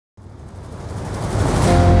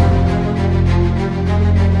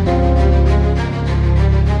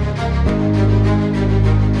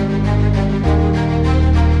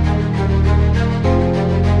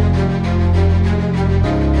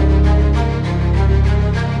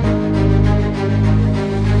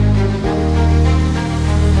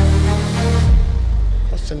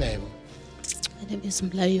is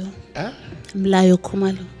Mlayo. Huh? Mlayo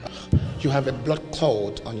Khumalo. You have a blood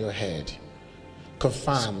clot on your head,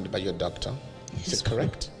 confirmed by your doctor. Yes, Is it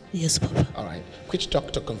correct? Yes, Papa. All right. Which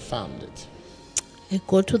doctor confirmed it? I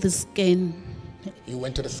go to the scan. You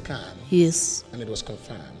went to the scan? Yes. And it was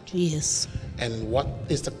confirmed? Yes. And what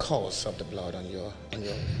is the cause of the blood on your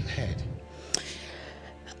head?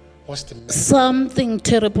 What's the medical? Something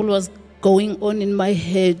terrible was going on in my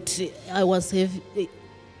head. I was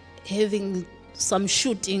having some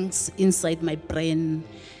shootings inside my brain.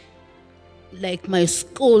 Like my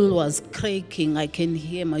skull was cracking. I can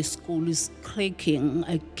hear my skull is cracking.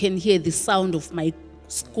 I can hear the sound of my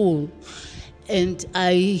skull. And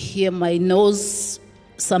I hear my nose,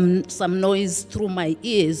 some noise through my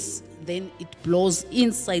ears. Then it blows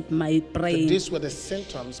inside my brain. So these were the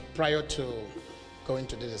symptoms prior to going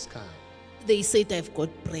to do the scan? They said I've got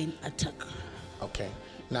brain attack. Okay.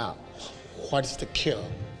 Now, what is the cure?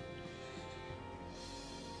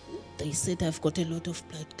 They said I've got a lot of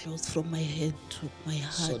blood clots from my head to my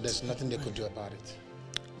heart. So there's nothing they could do about it?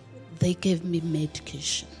 They gave me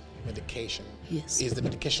medication. Medication? Yes. Is the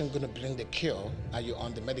medication going to bring the cure? Are you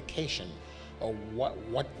on the medication? Or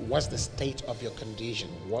what's the state of your condition?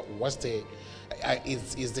 What's the,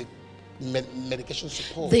 is the medication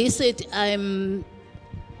support? They said I'm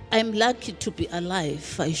lucky to be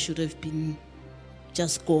alive. I should have been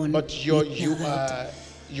just gone. But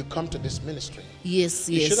you come to this ministry. Yes,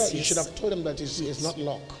 You yes. should have told them that it's not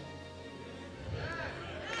luck.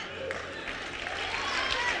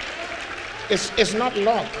 It's not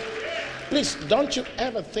luck. Please, don't you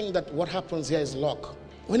ever think that what happens here is luck.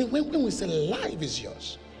 When we say life is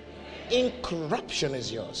yours, incorruption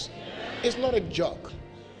is yours. It's not a joke.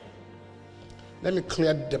 Let me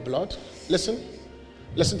clear the blood. Listen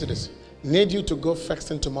to this. Need you to go first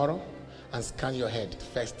thing tomorrow and scan your head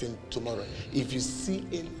first thing tomorrow. If you see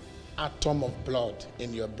an atom of blood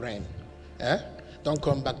in your brain, don't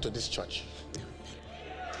come back to this church.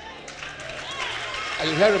 Are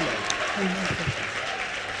you hearing me?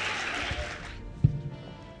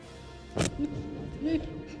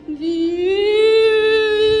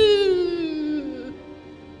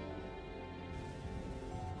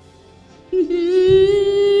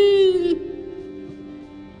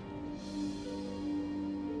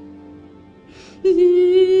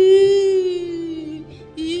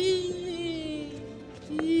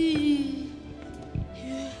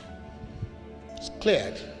 It's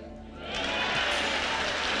cleared.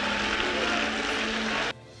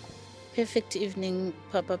 Perfect evening,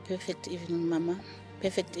 Papa. Perfect evening, Mama.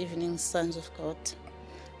 Perfect evening, sons of God.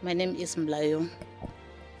 My name is Mlayo.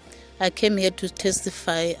 I came here to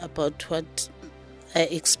testify about what I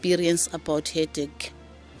experienced about headache,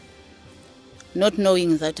 not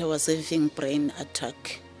knowing that I was having brain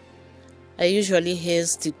attack. I usually have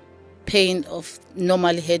the pain of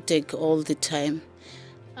normal headache all the time.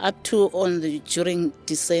 Up to during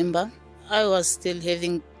December, I was still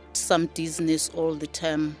having some dizziness all the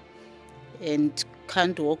time and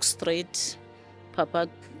can't walk straight. Papa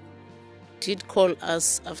did call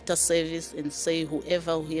us after service and say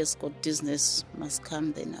whoever who has got dizziness must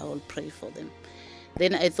come, then I will pray for them.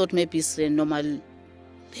 Then I thought maybe it's a normal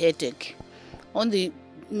headache. On the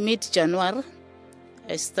mid-January,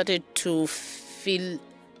 I started to feel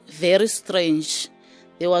very strange.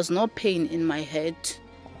 There was no pain in my head,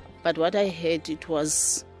 but what I had, it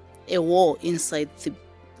was a war inside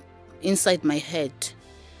my head,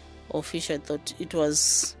 of which I thought it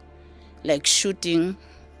was like shooting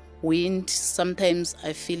wind. Sometimes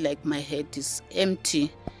I feel like my head is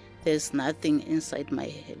empty. There's nothing inside my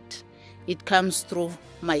head. It comes through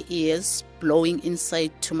my ears, blowing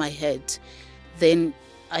inside to my head. Then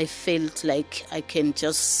I felt like I can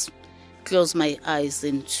just close my eyes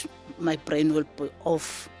and my brain will be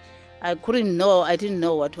off. I didn't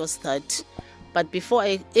know what was that. But before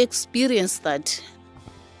I experienced that,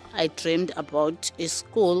 I dreamed about a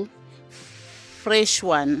skull, fresh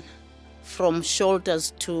one, from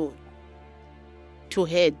shoulders to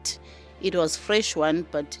head. It was fresh one,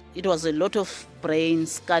 but it was a lot of brain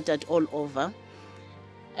scattered all over.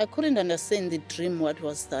 I couldn't understand the dream, what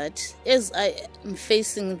was that. As I am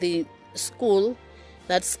facing the skull,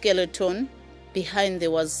 that skeleton, behind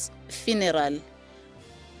there was funeral.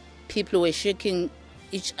 People were shaking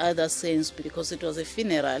each other's hands because it was a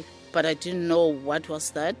funeral, but I didn't know what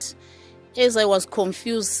was that. As I was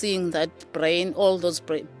confused seeing that brain, all those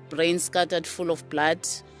brains scattered full of blood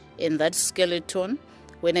and that skeleton,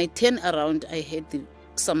 when I turned around, I heard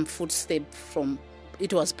some footsteps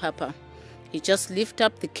it was Papa. He just lifted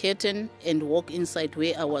up the curtain and walked inside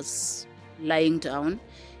where I was lying down.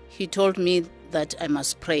 He told me that I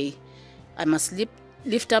must pray. I must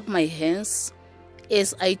lift up my hands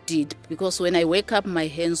as I did, because when I wake up, my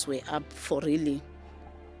hands were up for really.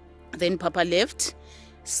 Then Papa left.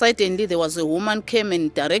 Suddenly, there was a woman came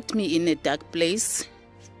and directed me in a dark place.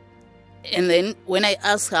 And then when I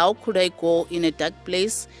asked how could I go in a dark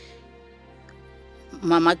place,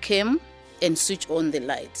 Mama came and switched on the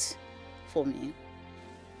light for me.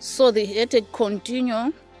 So they had to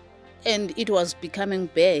continue, and it was becoming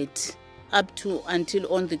bad up to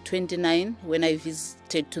until on the 29th when I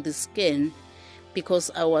visited to the scan,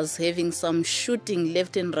 because I was having some shooting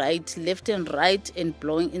left and right and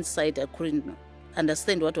blowing inside. I couldn't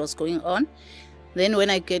understand what was going on. Then when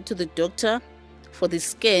I get to the doctor for the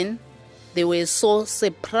scan, they were so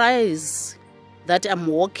surprised that I'm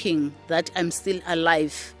walking, that I'm still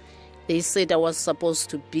alive. They said I was supposed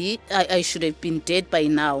to be, I should have been dead by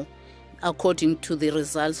now, according to the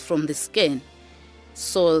results from the scan.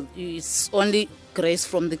 So it's only grace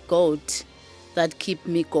from the God that keep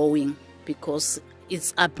me going, because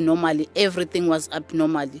it's abnormally, everything was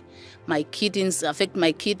abnormally. My kidneys, affect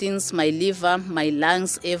my kidneys, my liver, my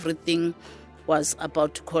lungs, everything was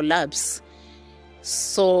about to collapse.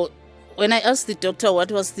 So when I asked the doctor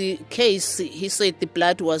what was the case, he said the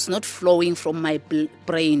blood was not flowing from my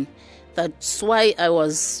brain. That's why I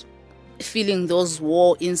was feeling those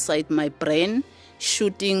war inside my brain,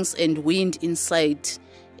 shootings and wind inside.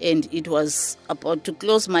 And it was about to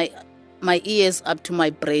close my ears up to my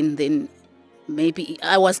brain. Then maybe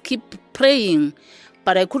I was keep praying,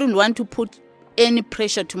 but I couldn't want to put any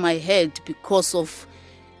pressure to my head because of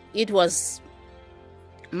it was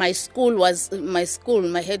my head school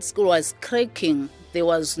was cracking. There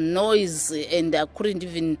was noise, and I couldn't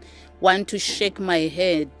even want to shake my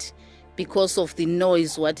head because of the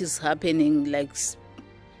noise. What is happening? Like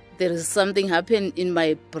there is something happening in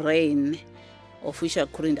my brain of which I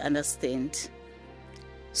couldn't understand.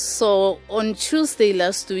 So on Tuesday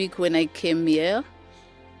last week when I came here,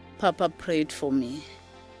 Papa prayed for me.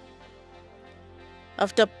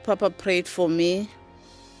 After Papa prayed for me,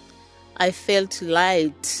 I felt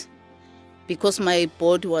light because my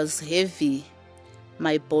body was heavy.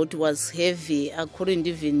 My body was heavy. I couldn't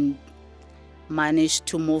even manage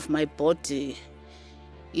to move my body.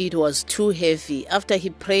 It was too heavy. After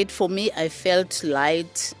he prayed for me, I felt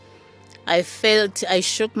light. I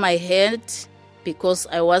shook my head because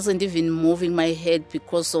I wasn't even moving my head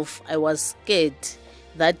because of I was scared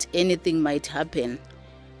that anything might happen.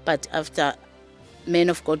 But after men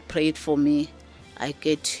of God prayed for me, I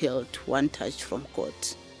get healed, one touch from God.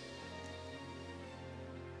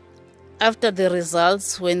 After the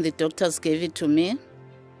results, when the doctors gave it to me,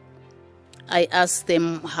 I asked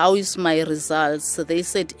them, how is my results? So they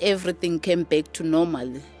said everything came back to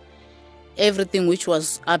normal. Everything which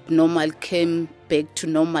was abnormal came back to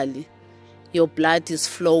normal. Your blood is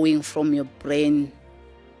flowing from your brain.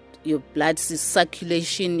 Your blood is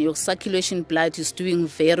circulation. Your circulation blood is doing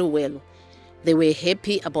very well. They were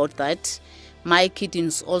happy about that. My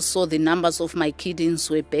kidneys also, the numbers of my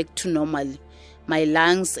kidneys were back to normal. My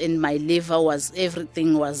lungs and my liver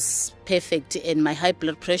everything was perfect, and my high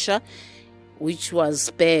blood pressure, which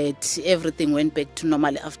was bad, everything went back to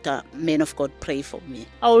normal after men of God pray for me.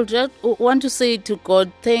 I would just want to say to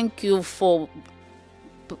God, thank you for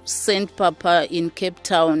sent Papa in Cape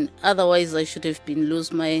Town. Otherwise, I should have been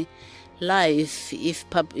lose my life if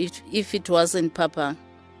it wasn't Papa.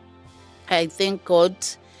 I thank God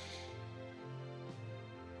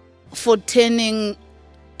for turning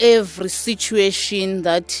every situation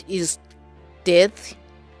that is death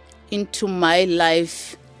into my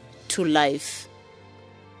life to life.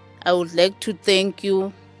 I would like to thank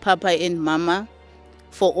you, Papa and Mama,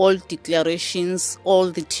 for all declarations, all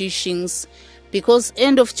the teachings, because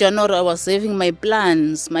end of January I was having my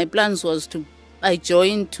plans. My plans was I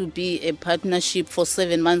joined to be a partnership for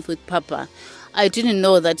 7 months with Papa. I didn't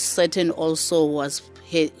know that Satan also has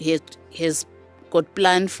got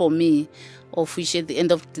planned for me, of which at the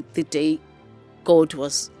end of the day, God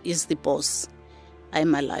is the boss.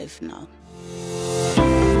 I'm alive now.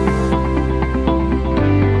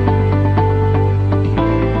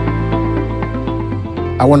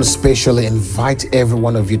 I want to specially invite every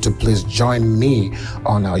one of you to please join me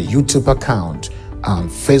on our YouTube account,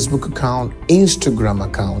 Facebook account, Instagram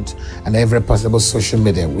account, and every possible social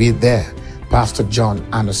media. We're there. Pastor John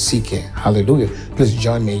Anosike. Hallelujah. Please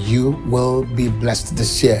join me. You will be blessed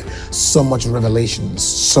this year. So much revelations,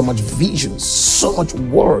 so much visions, so much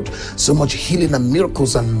word, so much healing and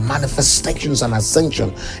miracles and manifestations and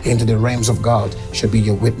ascension into the realms of God shall be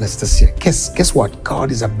your witness this year. Guess what?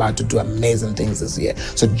 God is about to do amazing things this year.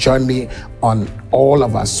 So join me on all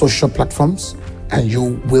of our social platforms and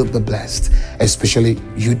you will be blessed, especially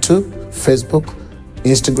YouTube, Facebook,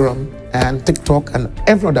 Instagram, and TikTok, and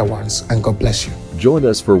every other ones. And God bless you. Join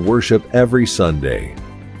us for worship every Sunday.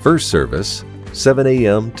 First service, 7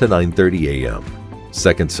 a.m. to 9:30 a.m.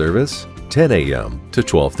 Second service, 10 a.m. to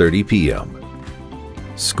 12:30 p.m.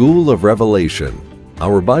 School of Revelation,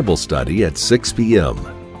 our Bible study at 6 p.m.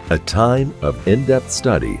 A time of in-depth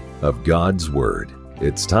study of God's Word.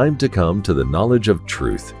 It's time to come to the knowledge of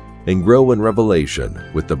truth and grow in revelation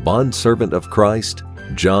with the bondservant of Christ,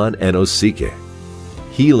 John Anosike.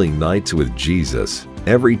 Healing Nights with Jesus,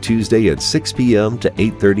 every Tuesday at 6 p.m. to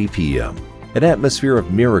 8:30 p.m. An atmosphere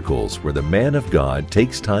of miracles where the man of God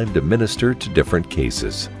takes time to minister to different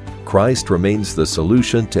cases. Christ remains the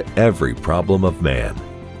solution to every problem of man.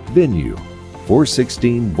 Venue,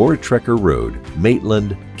 416 Voortrekker Road,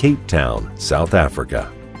 Maitland, Cape Town, South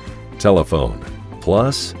Africa. Telephone,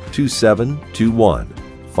 +2721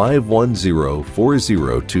 510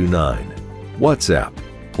 4029. WhatsApp,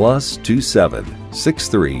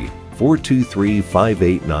 +2763 423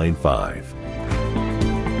 5895.